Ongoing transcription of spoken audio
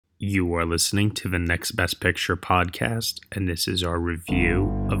You are listening to the Next Best Picture podcast, and this is our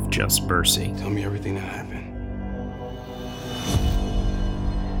review of Just Mercy. Tell me everything that happened.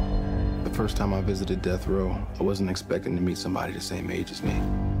 The first time I visited death row, I wasn't expecting to meet somebody the same age as me.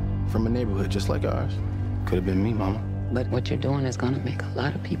 From a neighborhood just like ours. Could have been me, Mama. But what you're doing is gonna make a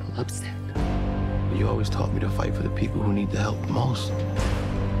lot of people upset. You always taught me to fight for the people who need the help the most.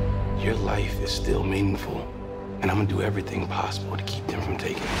 Your life is still meaningful, and I'm gonna do everything possible to keep them from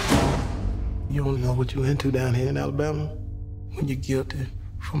taking it. You don't know what you're into down here in Alabama when you're guilty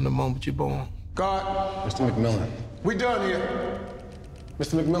from the moment you're born. God. Mr. McMillan. We done here.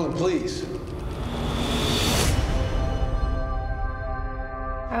 Mr. McMillan, please.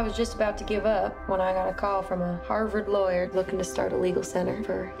 I was just about to give up when I got a call from a Harvard lawyer looking to start a legal center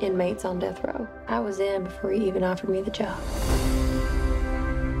for inmates on death row. I was in before he even offered me the job.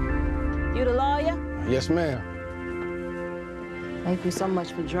 You the lawyer? Yes, ma'am. Thank you so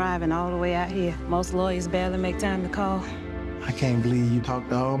much for driving all the way out here. Most lawyers barely make time to call. I can't believe you talked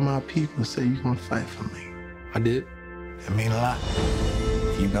to all my people and say you're gonna fight for me. I did. It mean a lot.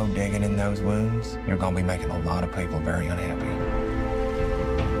 If you go digging in those wounds, you're gonna be making a lot of people very unhappy.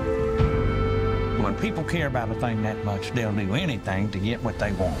 When people care about a thing that much, they'll do anything to get what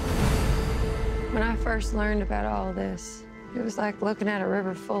they want. When I first learned about all this, it was like looking at a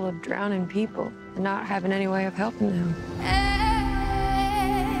river full of drowning people and not having any way of helping them.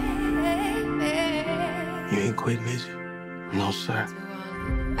 You ain't quitting, is you? No, sir.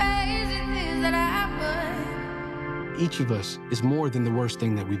 Each of us is more than the worst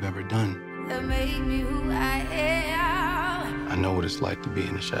thing that we've ever done. I know what it's like to be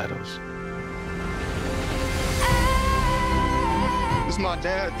in the shadows. It's my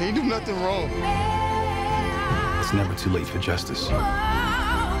dad. He do nothing wrong. It's never too late for justice.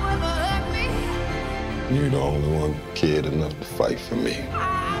 You're the only one kid enough to fight for me.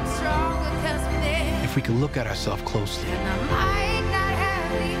 If we can look at ourselves closely,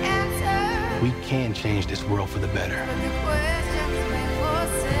 we can change this world for the better.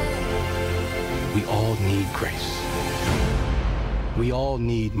 We all need grace. We all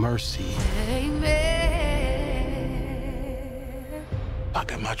need mercy. I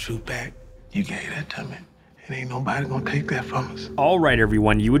got my truth back. You gave that to me. And ain't nobody gonna take that from us. All right,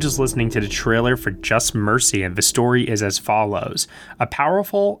 everyone, you were just listening to the trailer for Just Mercy, and the story is as follows. A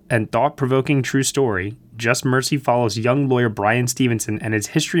powerful and thought-provoking true story, Just Mercy follows young lawyer Bryan Stevenson and his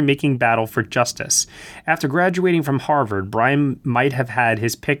history-making battle for justice. After graduating from Harvard, Bryan might have had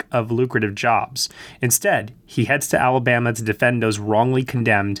his pick of lucrative jobs. Instead, he heads to Alabama to defend those wrongly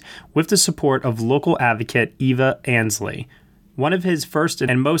condemned with the support of local advocate Eva Ansley. One of his first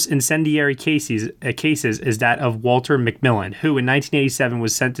and most incendiary cases is that of Walter McMillan, who in 1987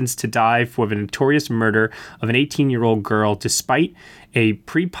 was sentenced to die for the notorious murder of an 18-year-old girl despite a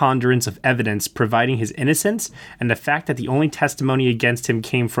preponderance of evidence providing his innocence and the fact that the only testimony against him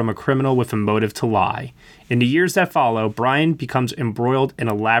came from a criminal with a motive to lie. In the years that follow, Bryan becomes embroiled in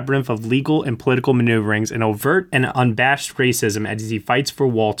a labyrinth of legal and political maneuverings and overt and unabashed racism as he fights for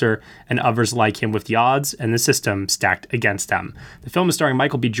Walter and others like him with the odds and the system stacked against them. The film is starring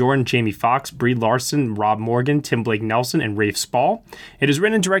Michael B. Jordan, Jamie Foxx, Brie Larson, Rob Morgan, Tim Blake Nelson, and Rafe Spall. It is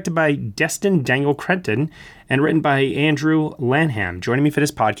written and directed by Destin Daniel Cretton and written by Andrew Lanham. Joining me for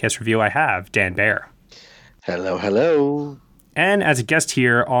this podcast review, I have Dan Baer. Hello, hello. And as a guest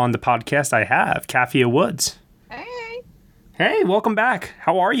here on the podcast, I have Kaffia Woods. Hey. Hey, welcome back.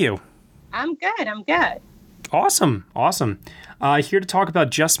 How are you? I'm good. Awesome. Here to talk about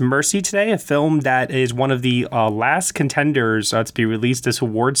Just Mercy today, a film that is one of the last contenders to be released this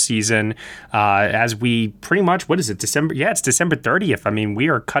award season as we pretty much, what is it, December? Yeah, it's December 30th. I mean, we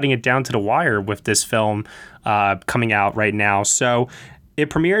are cutting it down to the wire with this film coming out right now. So it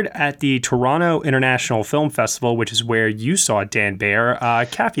premiered at the Toronto International Film Festival, which is where you saw it, Dan Baer.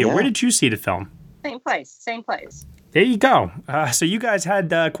 Kaffia, Where did you see the film? Same place. There you go. So you guys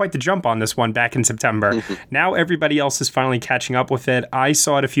had quite the jump on this one back in September. Now everybody else is finally catching up with it. I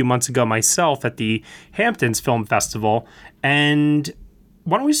saw it a few months ago myself at the Hamptons Film Festival. And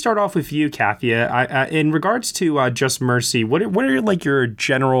why don't we start off with you, Kaffia? In regards to Just Mercy, what are like your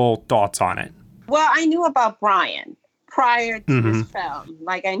general thoughts on it? Well, I knew about Bryan prior to this film.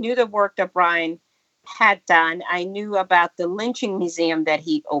 Like, I knew the work that Bryan had done. I knew about the lynching museum that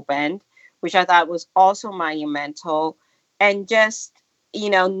he opened, which I thought was also monumental, and just,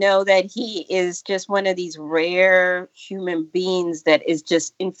 know that he is just one of these rare human beings that is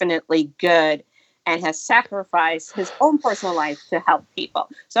just infinitely good and has sacrificed his own personal life to help people.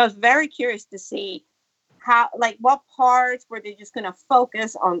 So I was very curious to see how, like, what parts were they just going to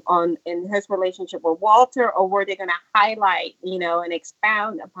focus on in his relationship with Walter, or were they going to highlight, and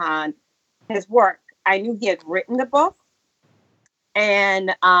expound upon his work? I knew he had written the book.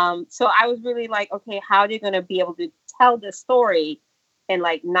 And so I was really like, okay, how are they going to be able to tell this story in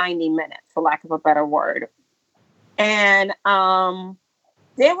like 90 minutes, for lack of a better word? And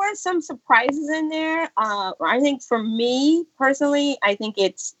there were some surprises in there. I think for me personally, I think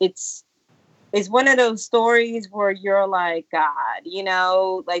it's one of those stories where you're like,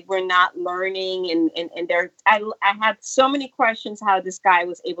 God, like we're not learning. And there, I had so many questions how this guy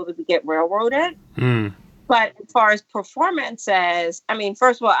was able to get railroaded. But as far as performances, I mean,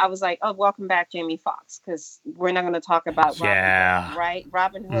 first of all, I was like, oh, welcome back, Jamie Foxx, because we're not going to talk about Robin Hood, right?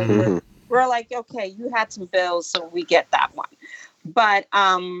 Robin Hood, we're like, okay, you had some bills, so we get that one. But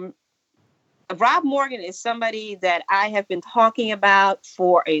Rob Morgan is somebody that I have been talking about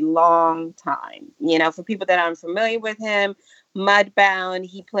for a long time. For people that aren't familiar with him, Mudbound,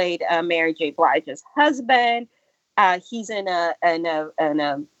 he played Mary J. Blige's husband. He's in a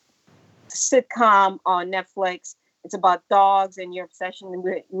sitcom on Netflix. It's about dogs and your obsession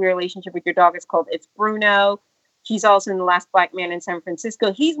and relationship with your dog. It's called It's Bruno. He's also in The Last Black Man in San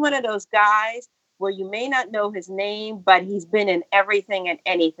Francisco. He's one of those guys where you may not know his name, but he's been in everything and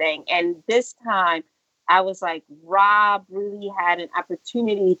anything. And this time I was like, Rob really had an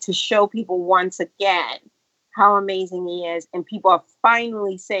opportunity to show people once again how amazing he is. And people are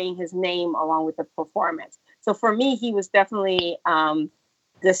finally saying his name along with the performance. So for me, he was definitely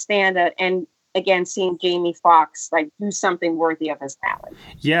the standout, and again, seeing Jamie Foxx like do something worthy of his talent.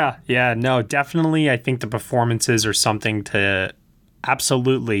 Yeah, no, definitely. I think the performances are something to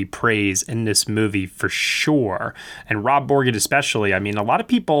absolutely praise in this movie for sure. And Rob Morgan especially. I mean, a lot of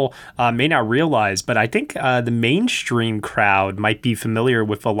people may not realize, but I think the mainstream crowd might be familiar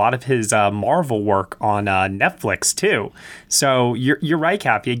with a lot of his Marvel work on Netflix too. So you're right,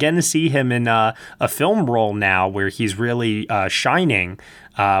 Kathy. Again, to see him in a film role now where he's really shining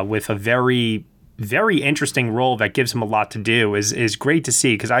with a very, very interesting role that gives him a lot to do is great to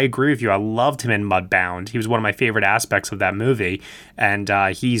see, because I agree with you. I loved him in Mudbound. He was one of my favorite aspects of that movie, and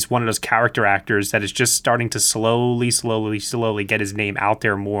he's one of those character actors that is just starting to slowly get his name out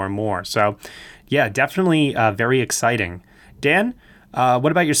there more and more. So yeah, definitely very exciting. Dan,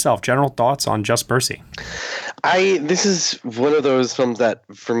 what about yourself? General thoughts on Just Mercy? This is one of those films that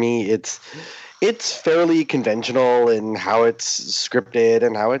for me it's fairly conventional in how it's scripted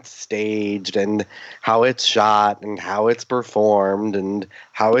and how it's staged and how it's shot and how it's performed and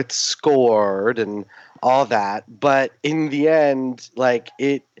how it's scored and all that. But in the end, like,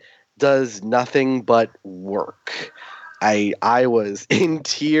 it does nothing but work. I was in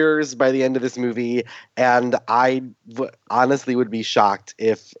tears by the end of this movie, and I honestly would be shocked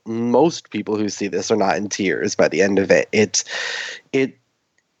if most people who see this are not in tears by the end of it.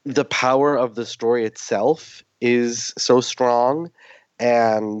 The power of the story itself is so strong,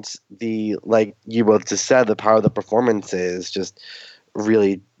 and like you both just said, the power of the performances just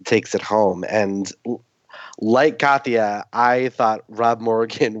really takes it home. And like Katia, I thought Rob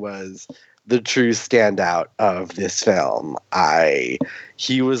Morgan was the true standout of this film.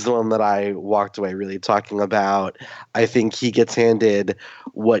 He was the one that I walked away really talking about. I think he gets handed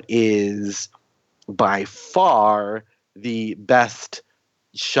what is by far the best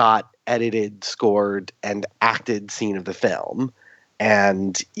shot, edited, scored, and acted scene of the film,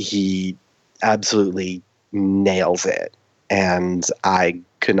 and he absolutely nails it. And I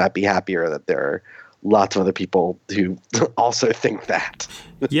could not be happier that there are lots of other people who also think that.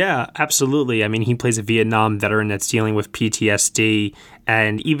 Yeah, absolutely. I mean, he plays a Vietnam veteran that's dealing with PTSD,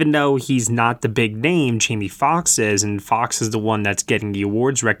 and even though he's not the big name, Jamie Foxx is, and Foxx is the one that's getting the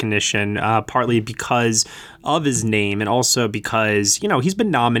awards recognition, partly because of his name and also because, he's been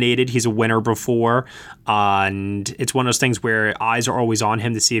nominated. He's a winner before, and it's one of those things where eyes are always on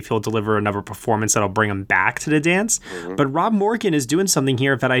him to see if he'll deliver another performance that'll bring him back to the dance. Mm-hmm. But Rob Morgan is doing something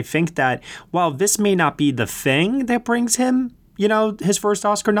here that I think that while this may not be the thing that brings him his first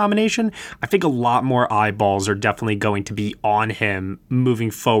Oscar nomination, I think a lot more eyeballs are definitely going to be on him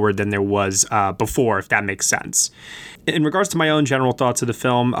moving forward than there was before, if that makes sense. In regards to my own general thoughts of the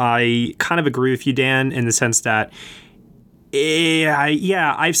film, I kind of agree with you, Dan, in the sense that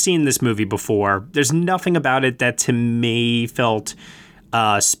I've seen this movie before. There's nothing about it that to me felt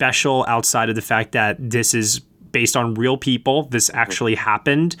special outside of the fact that this is based on real people. This actually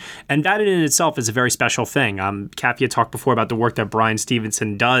happened. And that in itself is a very special thing. Kathy had talked before about the work that Bryan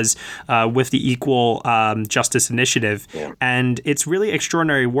Stevenson does with the Equal Justice Initiative. Yeah. And it's really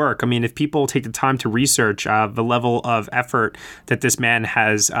extraordinary work. I mean, if people take the time to research the level of effort that this man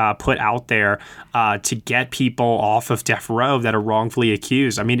has put out there to get people off of death row that are wrongfully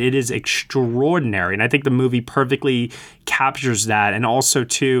accused, I mean, it is extraordinary. And I think the movie perfectly captures that, and also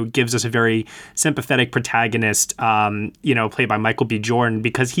too gives us a very sympathetic protagonist, played by Michael B. Jordan,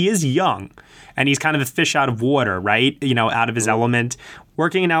 because he is young and he's kind of a fish out of water, right? Out of his element,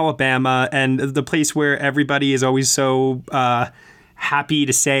 working in Alabama, and the place where everybody is always so happy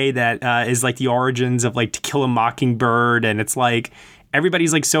to say that is like the origins of like To Kill a Mockingbird, and it's like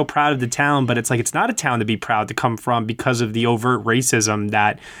everybody's like so proud of the town, but it's like it's not a town to be proud to come from because of the overt racism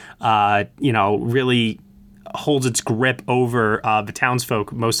that really holds its grip over the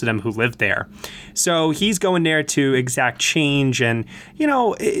townsfolk, most of them who live there. So he's going there to exact change. And,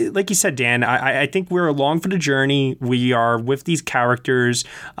 like you said, Dan, I think we're along for the journey. We are with these characters,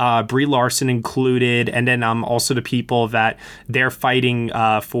 Brie Larson included, and then also the people that they're fighting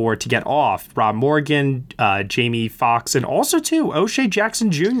to get off. Rob Morgan, Jamie Foxx, and also, too, O'Shea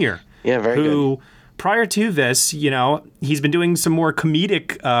Jackson Jr. Yeah, very good. Prior to this, he's been doing some more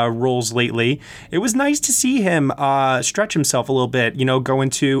comedic roles lately. It was nice to see him stretch himself a little bit, go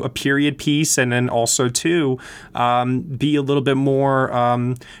into a period piece, and then also to be a little bit more,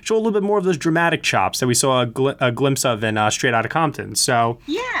 show a little bit more of those dramatic chops that we saw a glimpse of in Straight Outta Compton. So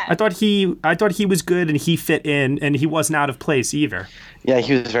yeah, I thought he was good, and he fit in, and he wasn't out of place either. Yeah,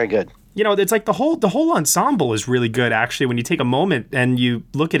 he was very good. It's like the whole ensemble is really good, actually, when you take a moment and you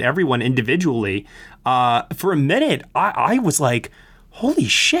look at everyone individually. For a minute, I was like, holy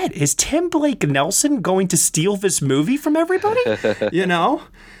shit, is Tim Blake Nelson going to steal this movie from everybody?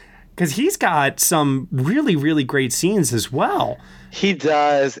 Because he's got some really, really great scenes as well. He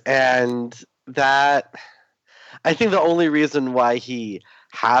does, and that, I think the only reason why he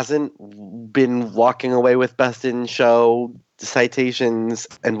hasn't been walking away with Best in Show citations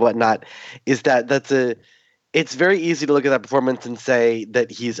and whatnot is that it's very easy to look at that performance and say that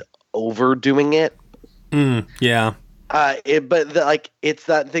he's overdoing it. Yeah. It's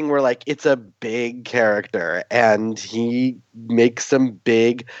that thing where like it's a big character and he makes some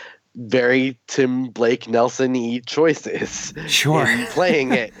big, very Tim Blake Nelson-y choices. Sure. In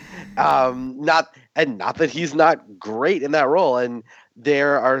playing it. Not that he's not great in that role, and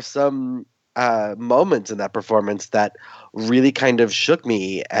there are some moments in that performance that really kind of shook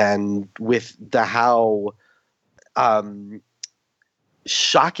me, and with how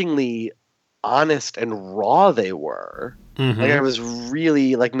shockingly honest and raw they were. Mm-hmm. Like I was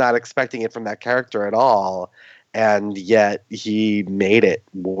really like not expecting it from that character at all, and yet he made it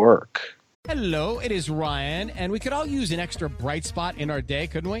work. Hello, it is Ryan, and we could all use an extra bright spot in our day,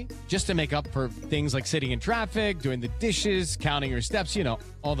 couldn't we? Just to make up for things like sitting in traffic, doing the dishes, counting your steps,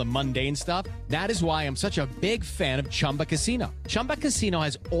 all the mundane stuff. That is why I'm such a big fan of Chumba Casino. Chumba Casino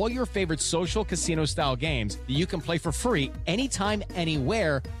has all your favorite social casino-style games that you can play for free anytime,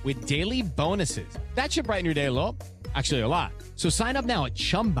 anywhere with daily bonuses. That should brighten your day a little. Actually, a lot. So sign up now at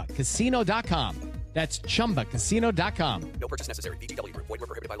ChumbaCasino.com. That's ChumbaCasino.com. No purchase necessary. VGW Group. Void where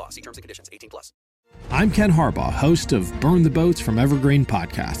prohibited by law. See terms and conditions. 18+. I'm Ken Harbaugh, host of Burn the Boats from Evergreen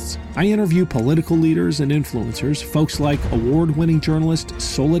Podcasts. I interview political leaders and influencers, folks like award-winning journalist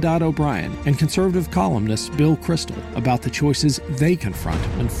Soledad O'Brien and conservative columnist Bill Kristol, about the choices they confront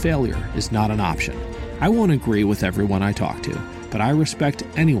when failure is not an option. I won't agree with everyone I talk to, but I respect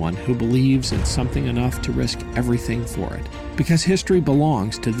anyone who believes in something enough to risk everything for it. Because history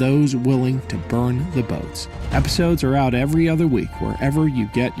belongs to those willing to burn the boats. Episodes are out every other week wherever you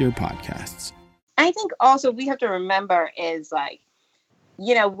get your podcasts. I think also we have to remember is like,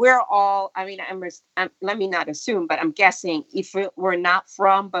 we're all, let me not assume, but I'm guessing if we're not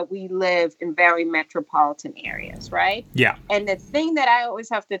from, but we live in very metropolitan areas, right? Yeah. And the thing that I always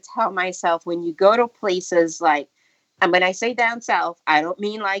have to tell myself when you go to places like, and when I say down south, I don't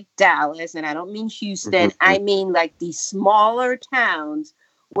mean like Dallas and I don't mean Houston. I mean like these smaller towns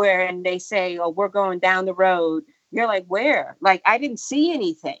where they say, oh, we're going down the road. You're like, where? Like, I didn't see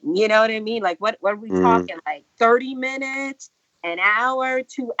anything. You know what I mean? Like, what are we talking? Like 30 minutes, an hour,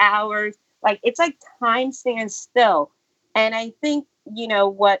 2 hours? Like, it's like time stands still. And I think,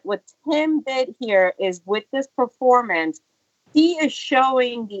 what Tim did here is with this performance, he is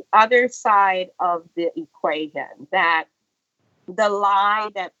showing the other side of the equation, that the lie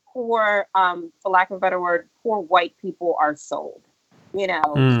that poor, for lack of a better word, poor white people are sold.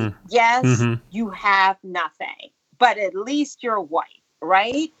 Yes, you have nothing, but at least you're white,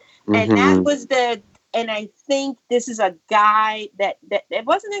 right? And that was And I think this is a guy that it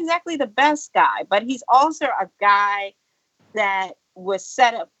wasn't exactly the best guy, but he's also a guy that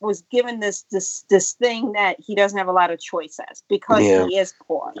was given this thing that he doesn't have a lot of choices because he is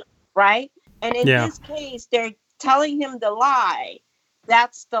poor, right? And in this case, they're telling him the lie.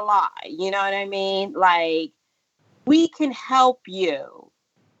 That's the lie. You know what I mean? Like, we can help you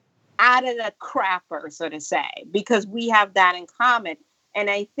out of the crapper, so to say, because we have that in common. And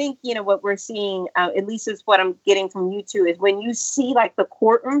I think, what we're seeing, at least is what I'm getting from you two, is when you see like the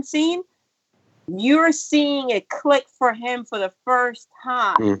courtroom scene, you're seeing it click for him for the first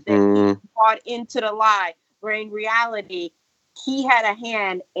time that he bought into the lie, where in reality, he had a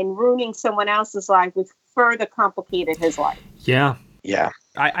hand in ruining someone else's life, which further complicated his life. Yeah. Yeah.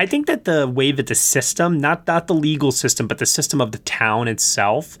 I think that the way that the system, not the legal system, but the system of the town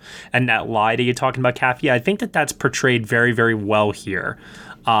itself and that lie that you're talking about, Kathy, I think that that's portrayed very, very well here.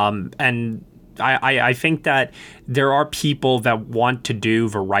 And I think that there are people that want to do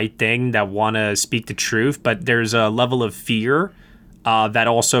the right thing, that want to speak the truth, but there's a level of fear that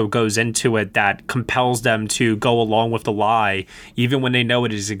also goes into it that compels them to go along with the lie, even when they know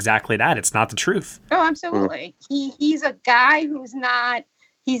it is exactly that. It's not the truth. Oh, absolutely. He's a guy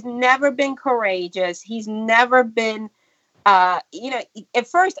he's never been courageous. He's never been, at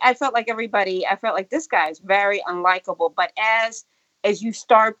first I felt like this guy is very unlikable. But as you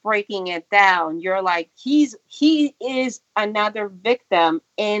start breaking it down, you're like, he is another victim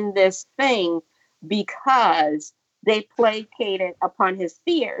in this thing because they placated upon his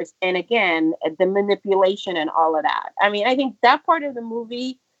fears. And again, the manipulation and all of that. I mean, I think that part of the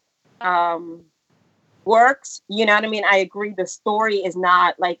movie works. You know what I mean? I agree. The story is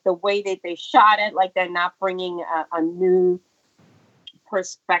not like the way that they shot it. Like they're not bringing a new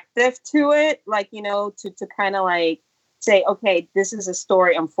perspective to it. Like, to kind of like say, okay, this is a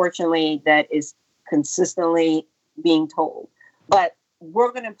story, unfortunately, that is consistently being told. But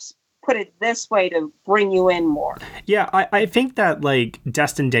we're going to put it this way to bring you in more. Yeah, I think that like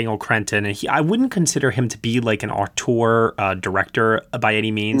Destin Daniel Cretton, I wouldn't consider him to be like an auteur director by any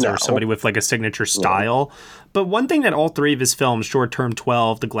means, or somebody with like a signature style. But one thing that all three of his films, Short Term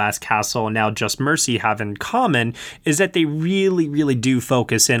 12, The Glass Castle, and now Just Mercy, have in common is that they really, really do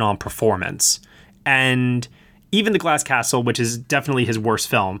focus in on performance. And even The Glass Castle, which is definitely his worst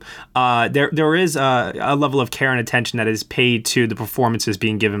film, there is a level of care and attention that is paid to the performances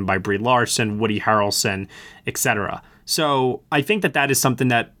being given by Brie Larson, Woody Harrelson, etc. So I think that is something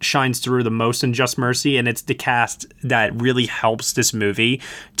that shines through the most in Just Mercy, and it's the cast that really helps this movie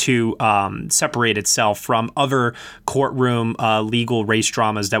to separate itself from other courtroom legal race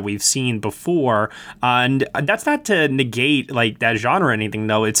dramas that we've seen before. And that's not to negate like that genre or anything,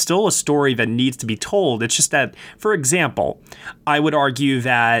 though. It's still a story that needs to be told. It's just that, for example, I would argue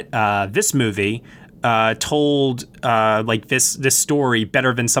that this movie told like this story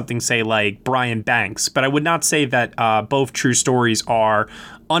better than something, say, like Brian Banks. But I would not say that both true stories are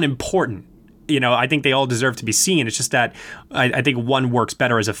unimportant. I think they all deserve to be seen. It's just that I think one works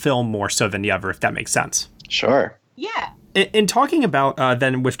better as a film more so than the other, if that makes sense. Sure. Yeah. In talking about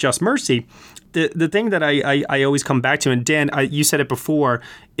then with Just Mercy, the thing that I always come back to, and Dan, you said it before,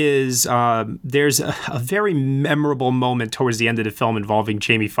 is there's a very memorable moment towards the end of the film involving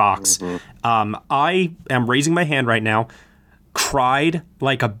Jamie Foxx. I am raising my hand right now, cried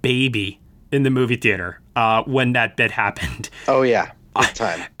like a baby in the movie theater when that bit happened. Oh, yeah. Big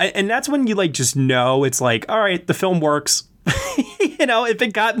time. And that's when you like just know it's like, all right, the film works. If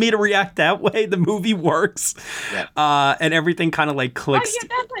it got me to react that way, the movie works. Yeah. And everything kind of like clicks. Oh, you're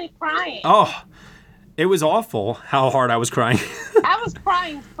definitely crying. Oh, it was awful how hard I was crying. I was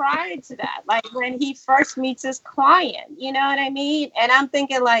crying prior to that, like when he first meets his client, you know what I mean? And I'm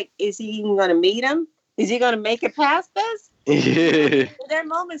thinking like, is he even going to meet him? Is he going to make it past this? There are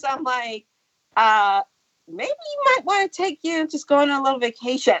moments I'm like, maybe you might want to just go on a little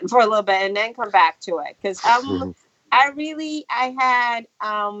vacation for a little bit and then come back to it. Because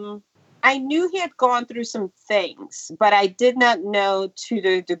I knew he had gone through some things, but I did not know to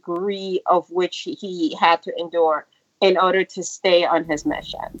the degree of which he had to endure in order to stay on his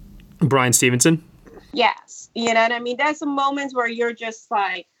mission. Bryan Stevenson? Yes. You know what I mean? There's some moments where you're just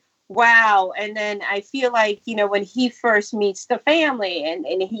like, wow. And then I feel like, when he first meets the family and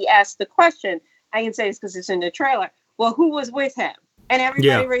he asks the question, I can say this because it's in the trailer. Well, who was with him? And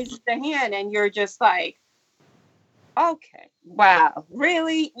everybody raises their hand and you're just like, okay, wow,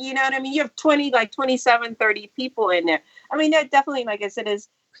 really? You know what I mean? You have 27, 30 people in there. I mean, there definitely, like I said,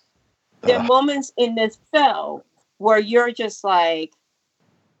 there are moments in this film where you're just like,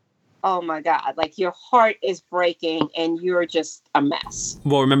 oh my God, like your heart is breaking and you're just a mess.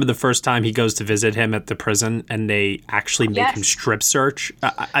 Well, remember the first time he goes to visit him at the prison and they actually make him strip search?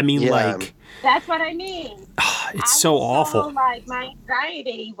 I mean, like... That's what I mean. It's so awful. So, like, my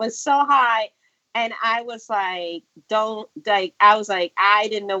anxiety was so high. And I was like, I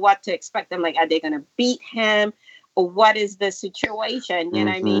didn't know what to expect. I'm like, are they going to beat him? Or what is the situation? You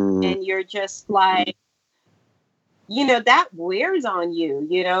know what I mean? And you're just like, you know, that wears on you,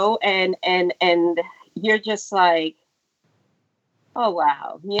 you know, and you're just like, oh,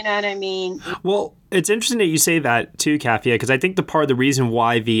 wow. You know what I mean? Well, it's interesting that you say that too, Kafia, because I think the part of the reason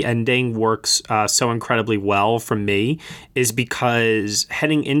why the ending works so incredibly well for me is because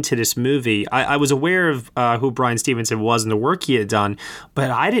heading into this movie, I was aware of who Bryan Stevenson was and the work he had done, but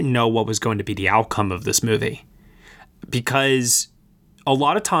I didn't know what was going to be the outcome of this movie. Because a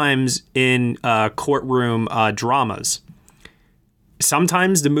lot of times in courtroom dramas,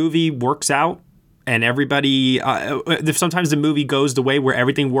 sometimes the movie works out and everybody, sometimes the movie goes the way where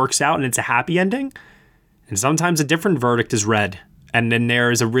everything works out and it's a happy ending. And sometimes a different verdict is read. And then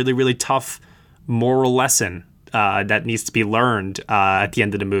there is a really, really tough moral lesson that needs to be learned at the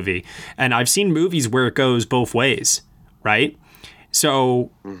end of the movie. And I've seen movies where it goes both ways, right?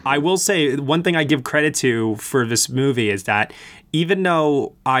 So I will say one thing I give credit to for this movie is that even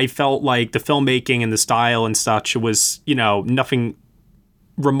though I felt like the filmmaking and the style and such was, you know, nothing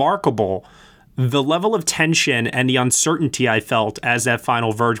remarkable, the level of tension and the uncertainty I felt as that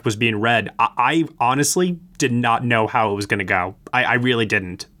final verdict was being read, I honestly did not know how it was going to go. I really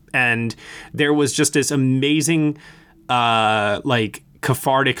didn't. And there was just this amazing,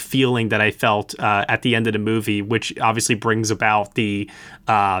 cathartic feeling that I felt at the end of the movie, which obviously brings about the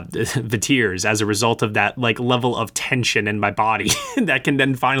tears as a result of that like level of tension in my body that can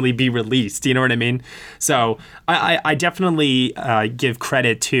then finally be released. You know what I mean? So I definitely give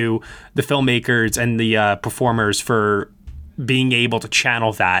credit to the filmmakers and the performers for being able to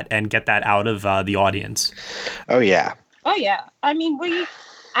channel that and get that out of the audience. Oh yeah. Oh yeah. I mean,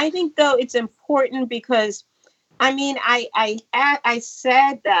 I think though it's important because I mean, I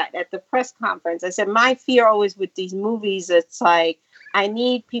said that at the press conference. I said, my fear always with these movies, it's like, I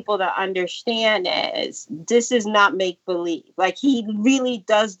need people to understand this is not make believe. Like, he really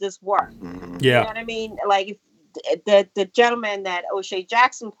does this work. Yeah. You know what I mean? Like, the gentleman that O'Shea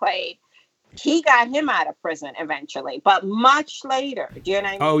Jackson played, he got him out of prison eventually, but much later. Do you know what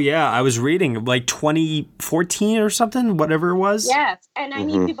I mean? Oh, yeah. I was reading like 2014 or something, whatever it was. Yes. And I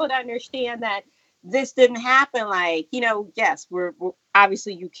need people to understand that this didn't happen like, you know, yes, we're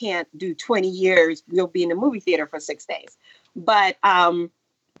obviously you can't do 20 years. You'll be in the movie theater for 6 days. But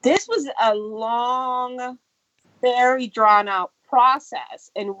this was a long, very drawn out process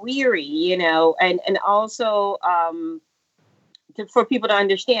and weary, you know, and also for people to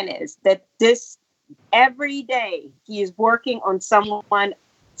understand is that this every day he is working on someone's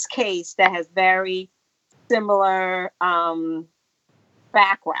case that has very similar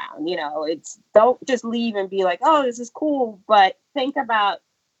background. You know, it's don't just leave and be like, oh, this is cool, but think about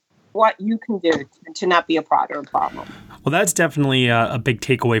what you can do to not be a part of a problem. Well, that's definitely a big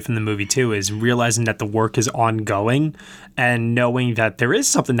takeaway from the movie too, is realizing that the work is ongoing and knowing that there is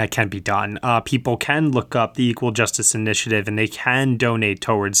something that can be done. People can look up the Equal Justice Initiative and they can donate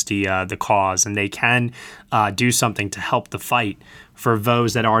towards the cause, and they can do something to help the fight for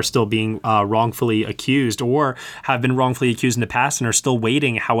those that are still being wrongfully accused or have been wrongfully accused in the past and are still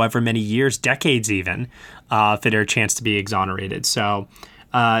waiting however many years, decades even, for their chance to be exonerated. So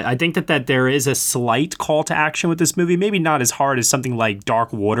I think that there is a slight call to action with this movie, maybe not as hard as something like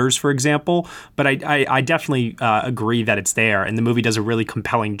Dark Waters, for example, but I definitely agree that it's there, and the movie does a really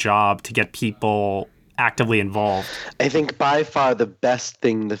compelling job to get people actively involved. I think by far the best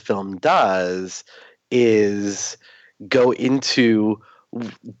thing the film does is go into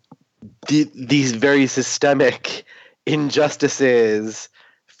these very systemic injustices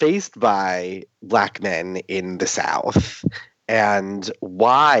faced by Black men in the South, and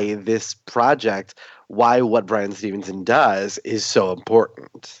why this project, why what Bryan Stevenson does is so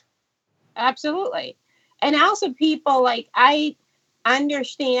important. Absolutely. And also people, like, I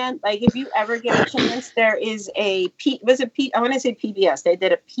understand, like, if you ever get a chance, there is I want to say PBS, they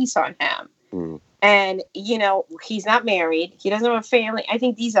did a piece on him. And, you know, he's not married. He doesn't have a family. I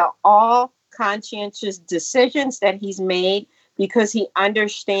think these are all conscientious decisions that he's made because he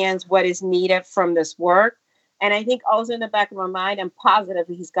understands what is needed from this work. And I think also in the back of my mind, I'm positive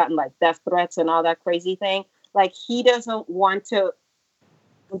he's gotten like death threats and all that crazy thing. Like, he doesn't want to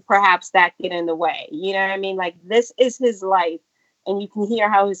perhaps that get in the way. You know what I mean? Like, this is his life. And you can hear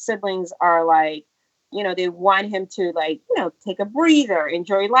how his siblings are like, they want him to take a breather,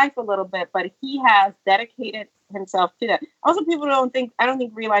 enjoy life a little bit, but he has dedicated himself to that. Also, people I don't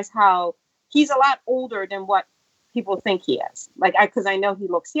think realize how he's a lot older than what people think he is. Because I know he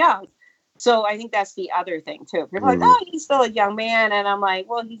looks young. So I think that's the other thing too. People are like, oh, he's still a young man. And I'm like,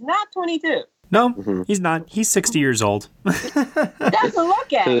 well, he's not 22. No, he's not. He's 60 years old. Doesn't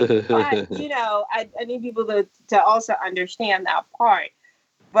look at it. But, I need people to also understand that part.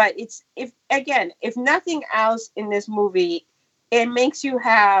 But if nothing else in this movie, it makes you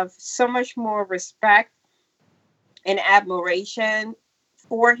have so much more respect and admiration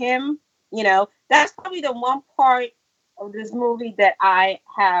for him. That's probably the one part of this movie that I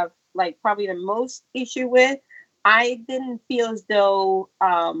have probably the most issue with. I didn't feel as though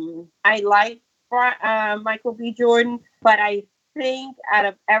I liked Michael B. Jordan, but I think out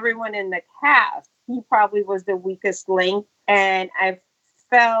of everyone in the cast, he probably was the weakest link. And I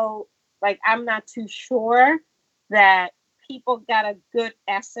felt like I'm not too sure that people got a good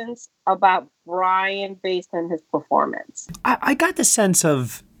essence about Brian based on his performance. I got the sense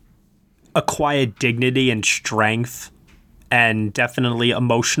of a quiet dignity and strength and definitely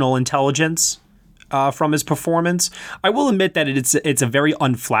emotional intelligence from his performance. I will admit that it's a very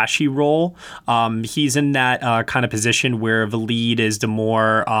unflashy role. He's in that kind of position where the lead is the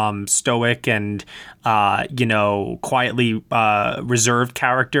more stoic and quietly reserved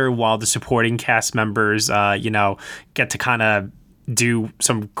character, while the supporting cast members get to kind of do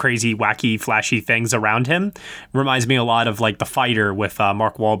some crazy, wacky, flashy things around him. Reminds me a lot of The Fighter with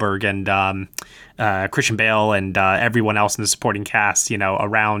Mark Wahlberg and Christian Bale and everyone else in the supporting cast,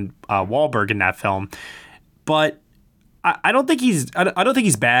 around Wahlberg in that film. But I don't think he's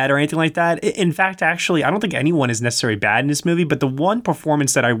bad or anything like that. In fact, actually, I don't think anyone is necessarily bad in this movie. But the one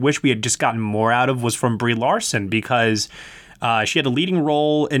performance that I wish we had just gotten more out of was from Brie Larson, because she had a leading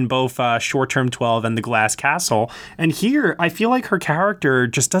role in both Short Term 12 and The Glass Castle. And here, I feel like her character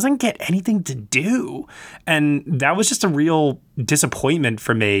just doesn't get anything to do. And that was just a real disappointment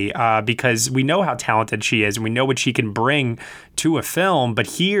for me, because we know how talented she is and we know what she can bring to a film. But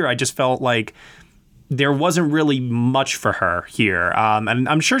here, I just felt like there wasn't really much for her here. And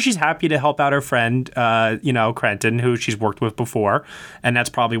I'm sure she's happy to help out her friend, Crenton, who she's worked with before. And that's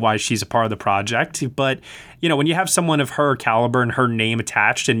probably why she's a part of the project. But, when you have someone of her caliber and her name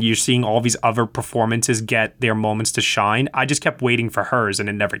attached and you're seeing all these other performances get their moments to shine, I just kept waiting for hers and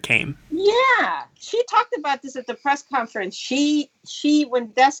it never came. Yeah. She talked about this at the press conference. She when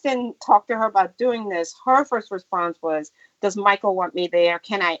Destin talked to her about doing this, her first response was, does Michael want me there?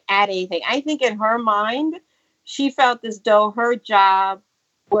 Can I add anything? I think in her mind, she felt as though her job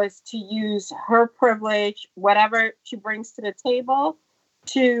was to use her privilege, whatever she brings to the table,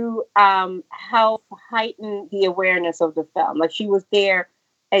 to help heighten the awareness of the film. Like she was there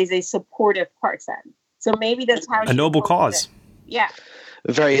as a supportive person. So maybe that's how a noble cause. Yeah.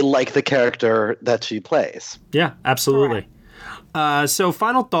 Very like the character that she plays. Yeah, absolutely. So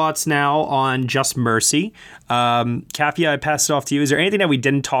final thoughts now on Just Mercy. Kathy, I pass it off to you. Is there anything that we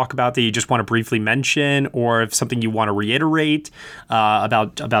didn't talk about that you just want to briefly mention, or if something you want to reiterate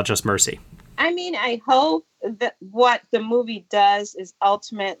about Just Mercy? I mean, I hope that what the movie does is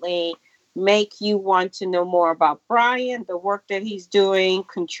ultimately make you want to know more about Brian, the work that he's doing,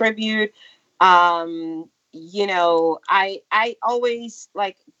 contribute. I always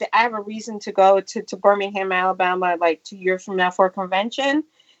I have a reason to go to Birmingham, Alabama, 2 years from now for a convention.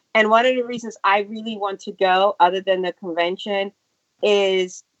 And one of the reasons I really want to go, other than the convention,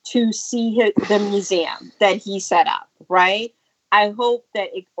 is to see the museum that he set up, right? I hope that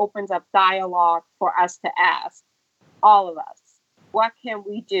it opens up dialogue for us to ask, all of us, what can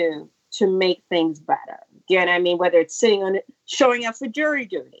we do to make things better? Do you know what I mean? Whether it's sitting on it, showing up for jury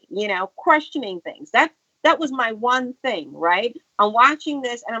duty, questioning things. That was my one thing, right? I'm watching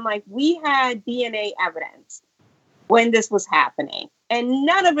this and I'm like, we had DNA evidence when this was happening. And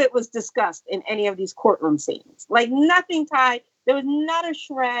none of it was discussed in any of these courtroom scenes. Nothing tied. There was not a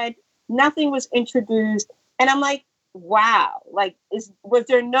shred. Nothing was introduced. And I'm like, wow. Was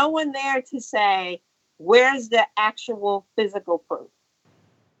there no one there to say, where's the actual physical proof?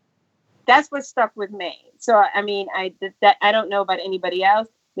 That's what stuck with me. So, I mean, I don't know about anybody else.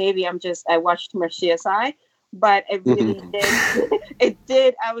 Maybe I watched too much CSI, but it really did. It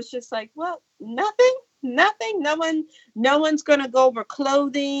did. I was just like, well, nothing. No one's going to go over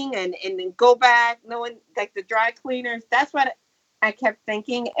clothing and then go back. No one, the dry cleaners. That's what I kept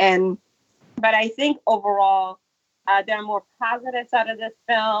thinking. But I think overall, there are more positives out of this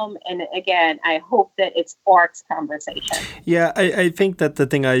film. And again, I hope that it sparks conversation. Yeah, I think that the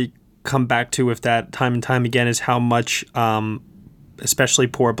thing I come back to with that time and time again is how much especially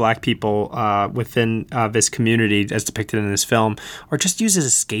poor black people within this community, as depicted in this film, are just used as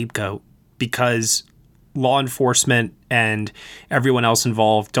a scapegoat because law enforcement and everyone else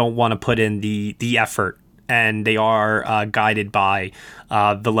involved don't want to put in the effort, and they are guided by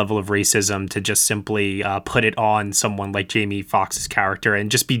the level of racism to just simply put it on someone like Jamie Foxx's character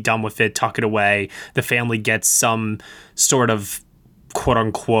and just be done with it, tuck it away. The family gets some sort of quote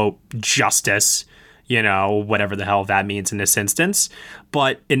unquote justice, whatever the hell that means in this instance,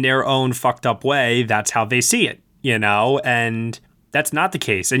 but in their own fucked up way, that's how they see it, and that's not the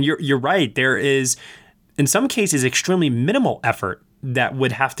case. And you're right. There is, in some cases, extremely minimal effort that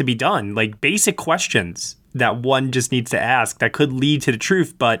would have to be done, like basic questions that one just needs to ask that could lead to the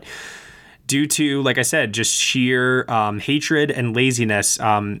truth. But due to, like I said, just sheer hatred and laziness,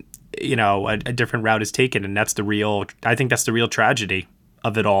 a different route is taken. And I think that's the real tragedy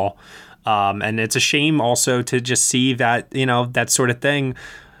of it all. And it's a shame also to just see that, that sort of thing.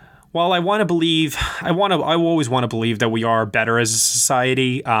 While I always want to believe that we are better as a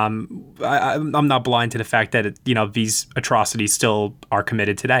society. I'm not blind to the fact that these atrocities still are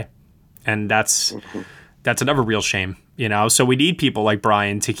committed today, and that's another real shame. So we need people like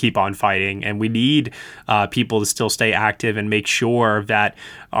Brian to keep on fighting, and we need people to still stay active and make sure that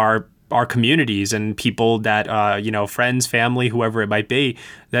our communities and people that friends, family, whoever it might be,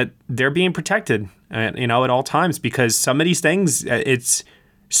 that they're being protected, at all times, because some of these things it's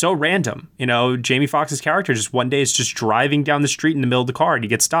so random. Jamie Foxx's character just one day is just driving down the street in the middle of the car and he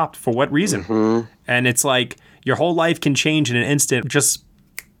gets stopped. For what reason? Mm-hmm. And it's like your whole life can change in an instant just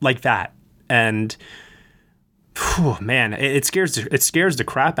like that. And man, it scares the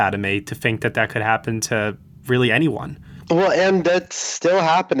crap out of me to think that could happen to really anyone. Well, and that's still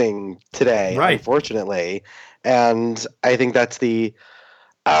happening today, right, unfortunately. And I think that's the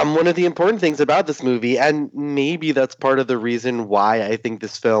one of the important things about this movie, and maybe that's part of the reason why I think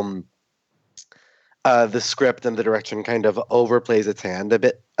this film, the script and the direction kind of overplays its hand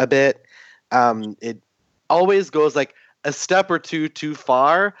a bit. It always goes like a step or two too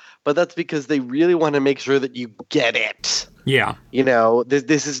far, but that's because they really want to make sure that you get it. Yeah.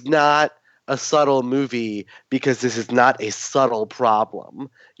 This is not a subtle movie because this is not a subtle problem.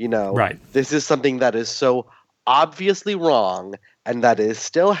 Right. This is something that is so obviously wrong and that is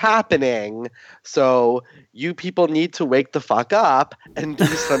still happening. So you people need to wake the fuck up and do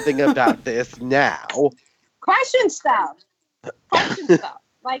something about this now. Question stuff.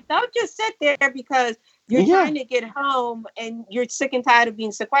 Like, don't just sit there because you're trying to get home and you're sick and tired of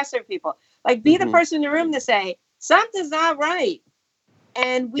being sequestered people. Like, be the person in the room to say, something's not right.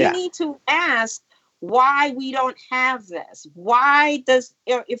 And we need to ask why we don't have this. Why does,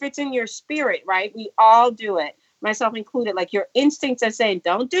 if it's in your spirit, right? We all do it, myself included. Like, your instincts are saying,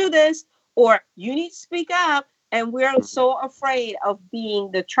 don't do this, or you need to speak up. And we're so afraid of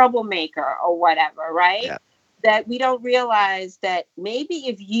being the troublemaker or whatever, right? Yeah. That we don't realize that maybe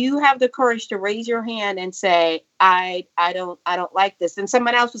if you have the courage to raise your hand and say, I don't like this, then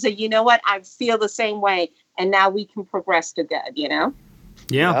someone else will say, you know what? I feel the same way. And now we can progress to good, Yeah.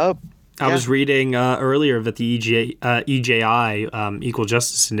 Yep. I was reading earlier that the EJI, Equal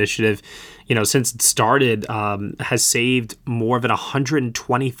Justice Initiative, since it started, has saved more than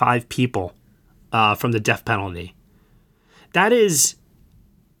 125 people from the death penalty. That is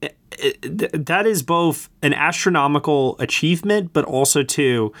both an astronomical achievement, but also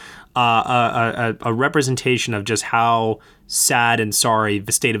too a representation of just how sad and sorry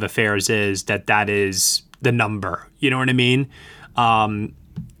the state of affairs is. That is the number. You know what I mean?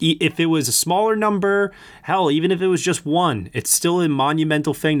 If it was a smaller number, hell, even if it was just one, it's still a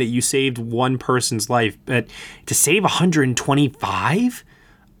monumental thing that you saved one person's life. But to save 125,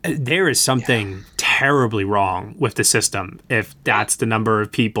 there is something terribly wrong with the system if that's the number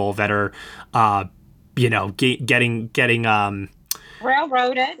of people that are, getting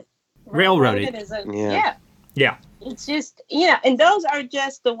railroaded. Yeah. It's just, and those are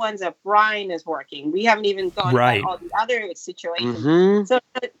just the ones that Brian is working. We haven't even gone about all the other situations. Mm-hmm. So,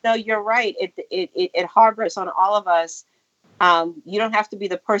 no, you're right. It harbors on all of us. You don't have to be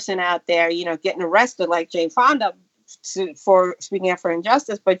the person out there, getting arrested like Jane Fonda for speaking up for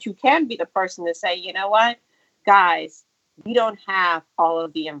injustice, but you can be the person to say, you know what, guys, we don't have all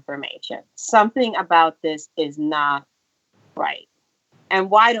of the information. Something about this is not right. And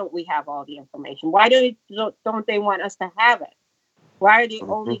why don't we have all the information? Why don't they want us to have it? Why are they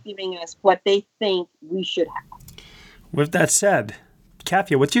only giving us what they think we should have? With that said,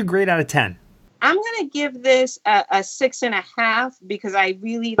 Kathia, what's your grade out of 10? I'm going to give this a 6.5 because I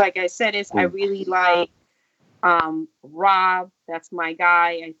really, like I said, I really like Rob. That's my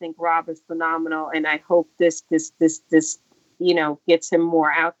guy. I think Rob is phenomenal. And I hope this gets him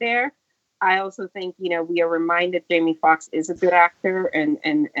more out there. I also think, we are reminded Jamie Foxx is a good actor, and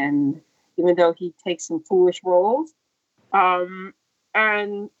even though he takes some foolish roles, and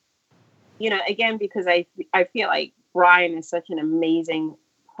again, because I feel like Brian is such an amazing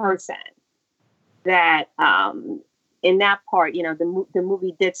person that in that part, the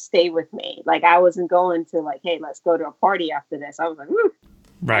movie did stay with me. Like, I wasn't going to like, hey, let's go to a party after this. I was like, woo,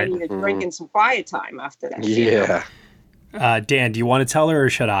 right. I need a drink and some quiet time after that. Yeah. Dan, do you want to tell her or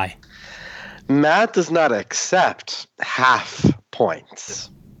should I? Matt does not accept half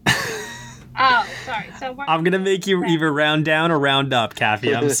points. Oh, sorry. So I'm going to make you either round down or round up,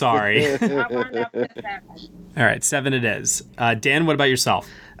 Kathy. I'm sorry. I'll round up to 7. All right, 7 it is. Dan, what about yourself?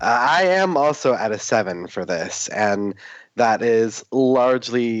 I am also at a 7 for this, and that is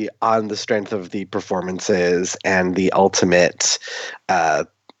largely on the strength of the performances and the ultimate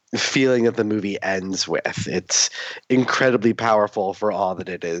feeling that the movie ends with. It's incredibly powerful for all that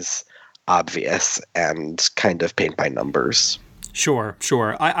it is obvious and kind of paint by numbers. Sure.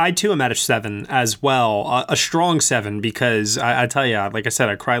 I too am at a 7 as well. A strong 7 because I tell you, like I said,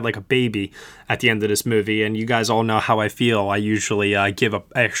 I cried like a baby at the end of this movie, and you guys all know how I feel. I usually give an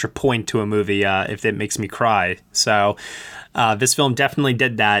extra point to a movie if it makes me cry. So this film definitely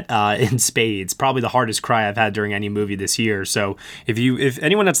did that in spades. Probably the hardest cry I've had during any movie this year. So if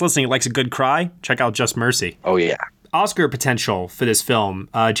anyone that's listening likes a good cry, check out Just Mercy. Oh, yeah. Oscar potential for this film.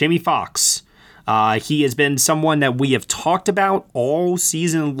 Jamie Foxx. He has been someone that we have talked about all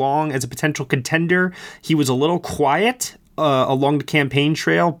season long as a potential contender. He was a little quiet along the campaign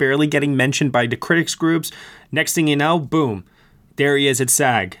trail, barely getting mentioned by the critics groups. Next thing you know, boom, there he is at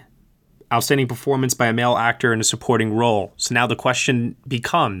SAG. Outstanding performance by a male actor in a supporting role. So now the question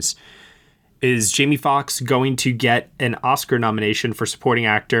becomes, is Jamie Foxx going to get an Oscar nomination for supporting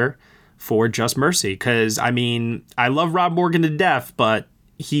actor for Just Mercy? Because, I mean, I love Rob Morgan to death, but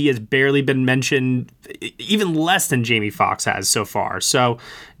he has barely been mentioned, even less than Jamie Foxx has so far. So,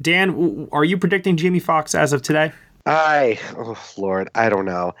 Dan, are you predicting Jamie Foxx as of today? Oh Lord, I don't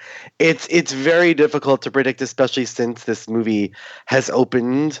know. It's very difficult to predict, especially since this movie has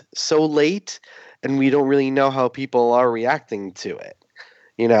opened so late and we don't really know how people are reacting to it.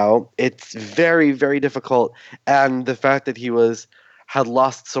 It's very, very difficult. And the fact that he had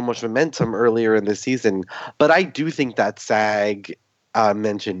lost so much momentum earlier in the season, but I do think that SAG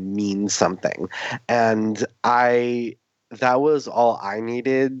mention means something, and that was all I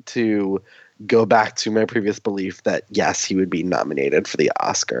needed to go back to my previous belief that yes, he would be nominated for the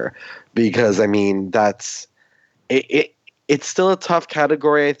Oscar, because I mean that's it. It's still a tough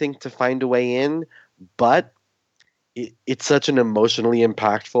category, I think, to find a way in, but it's such an emotionally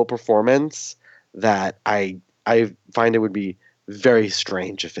impactful performance that I find it would be very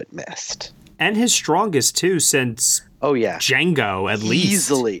strange if it missed. And his strongest too since Django, at least.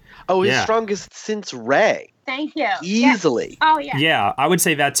 Easily. Oh, his strongest since Ray. Thank you. Easily. Yes. Oh, yeah. Yeah, I would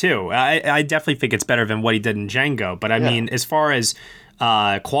say that too. I definitely think it's better than what he did in Django. But I mean, as far as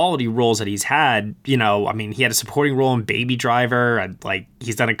quality roles that he's had, he had a supporting role in Baby Driver. And,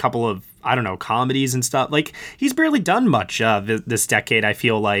 he's done a couple of, comedies and stuff. He's barely done much this decade, I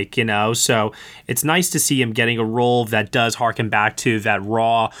feel like, So it's nice to see him getting a role that does harken back to that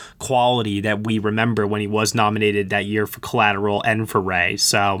raw quality that we remember when he was nominated that year for Collateral and for Ray.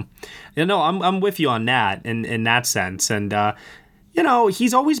 So, I'm with you on that in that sense. And,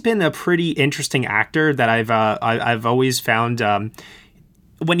 he's always been a pretty interesting actor that I've always found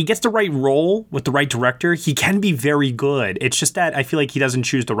when he gets the right role with the right director, he can be very good. It's just that I feel like he doesn't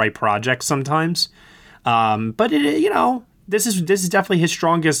choose the right project sometimes. But this is definitely his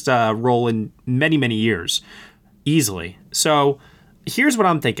strongest role in many, many years, easily. So here's what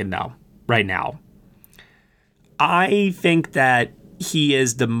I'm thinking now, right now. I think that he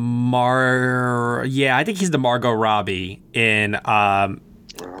is the I think he's the Margot Robbie in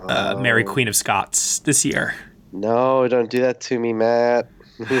Mary Queen of Scots this year. No, don't do that to me, Matt.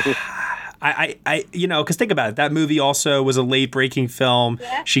 Because think about it. That movie also was a late-breaking film.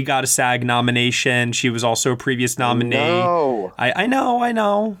 Yeah. She got a SAG nomination. She was also a previous nominee. No. I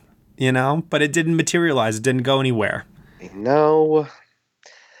know. But it didn't materialize. It didn't go anywhere. No.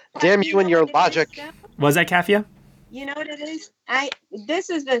 Damn you and your logic. Was that Kafia? You know what it is?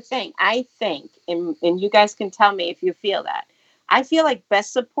 This is the thing. I think, and you guys can tell me if you feel that. I feel like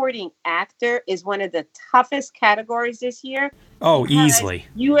Best Supporting Actor is one of the toughest categories this year. Oh, easily.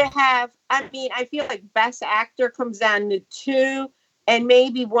 You have, I feel like Best Actor comes down to 2 and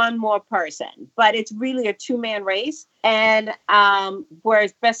maybe one more person, but it's really a 2-man race. And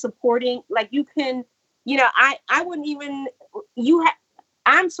whereas Best Supporting, you can, I wouldn't even,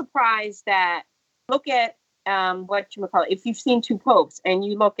 I'm surprised that, look at if you've seen Two Popes and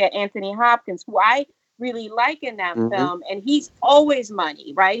you look at Anthony Hopkins, who I really like in that film, and he's always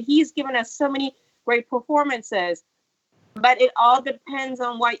money, right? He's given us so many great performances, but it all depends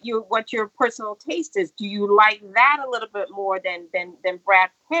on what your personal taste is. Do you like that a little bit more than Brad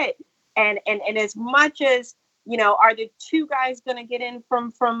Pitt? And as much as, you know, are the two guys going to get in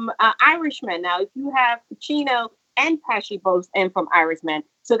from Irishman? Now, if you have Pacino and Pesci both in from Irishman,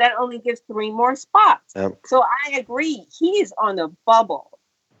 so that only gives 3 more spots. Yep. So I agree, he's on the bubble.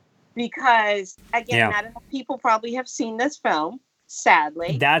 Because, again, not enough people probably have seen this film,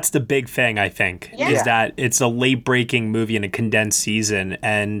 sadly. That's the big thing, I think, is that it's a late-breaking movie in a condensed season.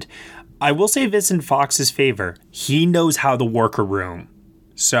 And I will say this in Fox's favor. He knows how to work a room.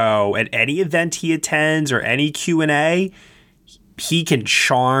 So at any event he attends or any Q&A, he can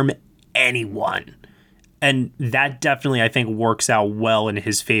charm anyone. And that definitely, I think, works out well in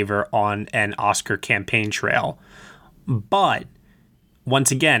his favor on an Oscar campaign trail. But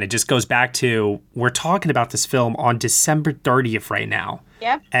once again, it just goes back to, we're talking about this film on December 30th right now.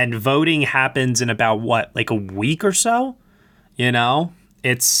 Yep. And voting happens in about, like a week or so? You know?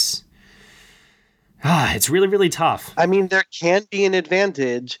 It's really, really tough. I mean, there can be an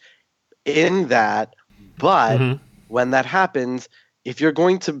advantage in that, but when that happens, if you're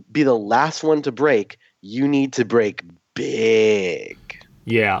going to be the last one to break, you need to break big.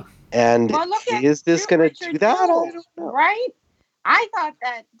 Yeah. And is this going to do that? I don't know. Right? I thought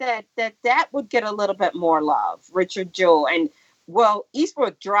that would get a little bit more love, Richard Jewell. And, well,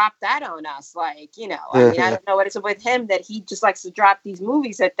 Eastwood dropped that on us. Like, you know, I mean, I don't know what it's with him that he just likes to drop these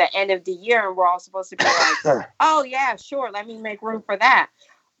movies at the end of the year. And we're all supposed to be like, oh, yeah, sure, let me make room for that.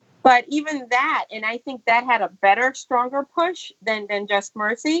 But even that, and I think that had a better, stronger push than Just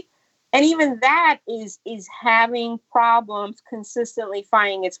Mercy. And even that is having problems consistently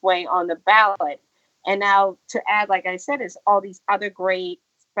finding its way on the ballot. And now to add, like I said, is all these other great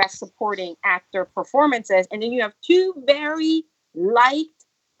best supporting actor performances. And then you have 2 very liked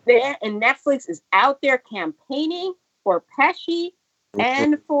there, and Netflix is out there campaigning for Pesci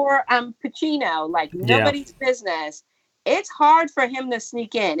and for Pacino, like nobody's business. It's hard for him to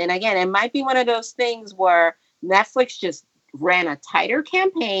sneak in. And again, it might be one of those things where Netflix just ran a tighter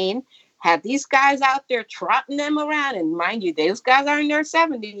campaign, had these guys out there trotting them around. And mind you, those guys are in their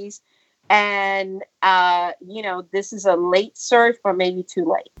 70s. And, you know, this is a late surge, but maybe too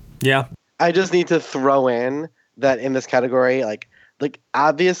late. Yeah. I just need to throw in that in this category, like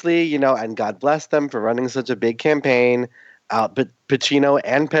obviously, you know, and God bless them for running such a big campaign. But Pacino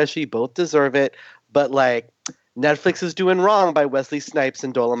and Pesci both deserve it. But, like, Netflix is doing wrong by Wesley Snipes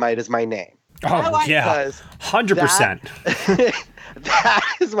and Dolomite Is My Name. Oh, yeah. 100%.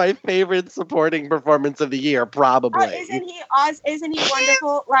 That is my favorite supporting performance of the year, probably. Isn't he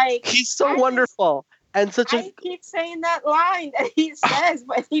wonderful? Like, he's so wonderful and such I keep saying that line that he says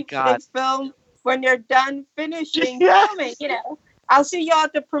when he takes film when they're done finishing filming. You know, I'll see y'all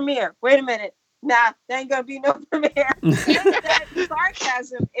at the premiere. Wait a minute, nah, there ain't gonna be no premiere. That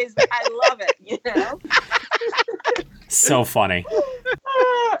sarcasm is, I love it. You know, so funny.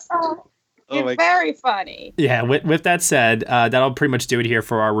 It's very funny. Yeah, with that said, that'll pretty much do it here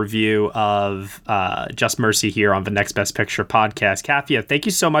for our review of Just Mercy here on the Next Best Picture podcast. Kathia, thank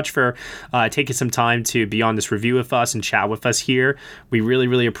you so much for taking some time to be on this review with us and chat with us here. We really,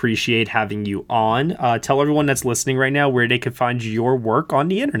 really appreciate having you on. Tell everyone that's listening right now where they can find your work on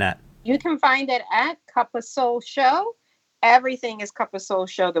the internet. You can find it at Cup of Soul Show. Everything is Cup of Soul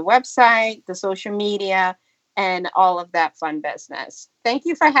Show, the website, the social media, and all of that fun business. Thank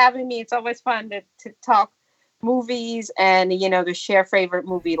you for having me. It's always fun to talk movies and, you know, to share favorite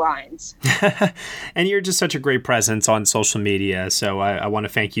movie lines. And you're just such a great presence on social media. So I want to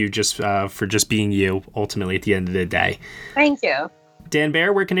thank you just for just being you, ultimately, at the end of the day. Thank you. Dan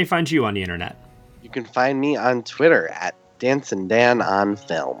Baer, where can they find you on the internet? You can find me on Twitter at Dancin' Dan on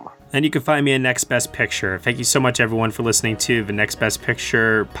Film. And you can find me at Next Best Picture. Thank you so much, everyone, for listening to the Next Best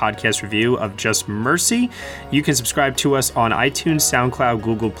Picture podcast review of Just Mercy. You can subscribe to us on iTunes, SoundCloud,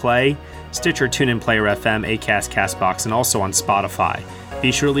 Google Play, Stitcher, TuneIn, Player FM, Acast, CastBox, and also on Spotify.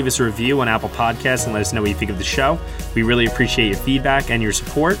 Be sure to leave us a review on Apple Podcasts and let us know what you think of the show. We really appreciate your feedback and your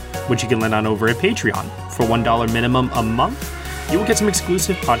support, which you can lend on over at Patreon. For $1 minimum a month, you will get some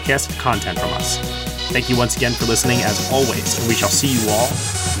exclusive podcast content from us. Thank you once again for listening, as always, and we shall see you all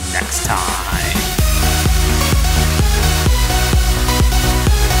next time.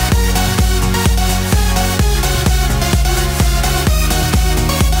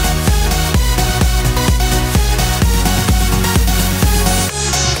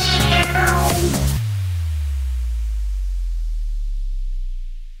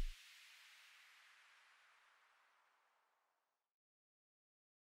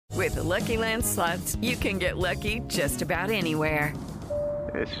 With the Lucky Land Slots, you can get lucky just about anywhere.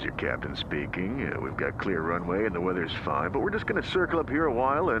 This is your captain speaking. We've got clear runway and the weather's fine, but we're just going to circle up here a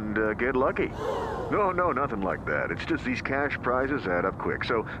while and get lucky. No, nothing like that. It's just these cash prizes add up quick.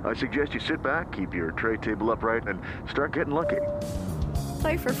 So I suggest you sit back, keep your tray table upright, and start getting lucky.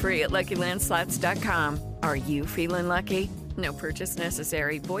 Play for free at LuckyLandSlots.com. Are you feeling lucky? No purchase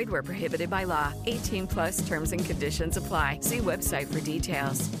necessary. Void where prohibited by law. 18+ terms and conditions apply. See website for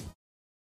details.